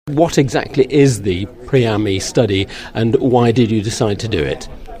What exactly is the PREAMI study and why did you decide to do it?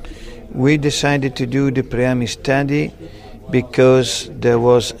 We decided to do the PREAMI study because there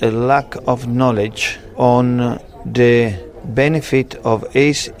was a lack of knowledge on the benefit of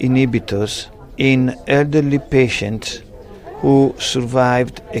ACE inhibitors in elderly patients who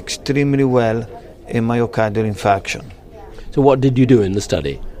survived extremely well a myocardial infarction. So what did you do in the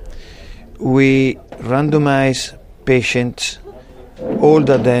study? We randomized patients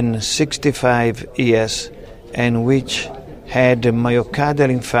older than 65 years and which had a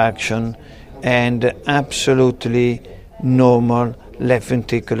myocardial infarction and absolutely normal left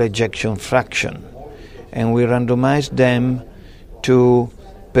ventricular ejection fraction. And we randomized them to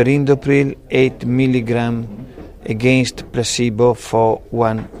Perindopril 8 milligram against placebo for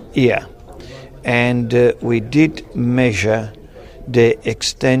 1 year. And we did measure the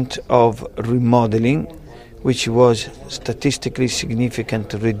extent of remodeling, which was statistically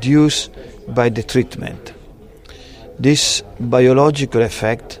significant, reduced by the treatment. This biological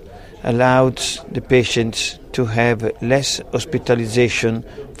effect allowed the patients to have less hospitalization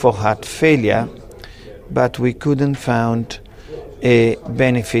for heart failure, but we couldn't find a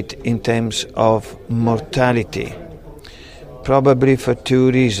benefit in terms of mortality, probably for two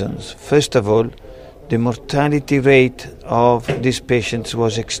reasons. First of all, the mortality rate of these patients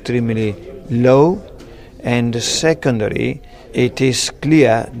was extremely low, and secondly, it is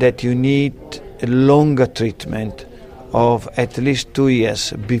clear that you need a longer treatment of at least 2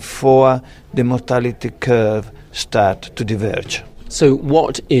 years before the mortality curve starts to diverge. So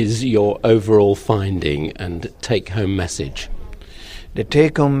what is your overall finding and take-home message? The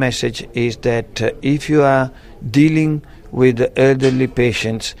take-home message is that if you are dealing with elderly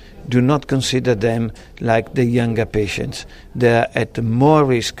patients, do not consider them like the younger patients. They are at more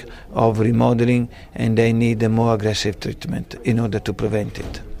risk of remodeling and they need a more aggressive treatment in order to prevent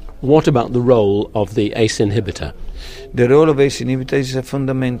it. What about the role of the ACE inhibitor? The role of ACE inhibitors is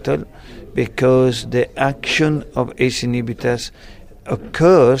fundamental because the action of ACE inhibitors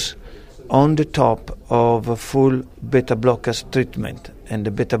occurs on the top of a full beta blockers treatment, and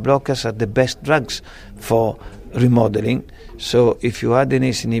the beta blockers are the best drugs for remodeling. So if you add an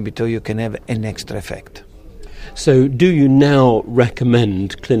ACE inhibitor, you can have an extra effect. So do you now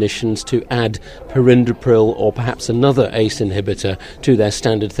recommend clinicians to add Perindopril or perhaps another ACE inhibitor to their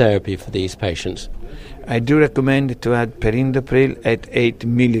standard therapy for these patients? I do recommend to add Perindopril at 8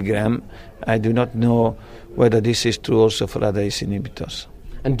 milligram. I do not know whether this is true also for other ACE inhibitors.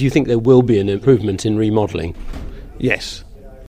 And do you think there will be an improvement in remodeling? Yes.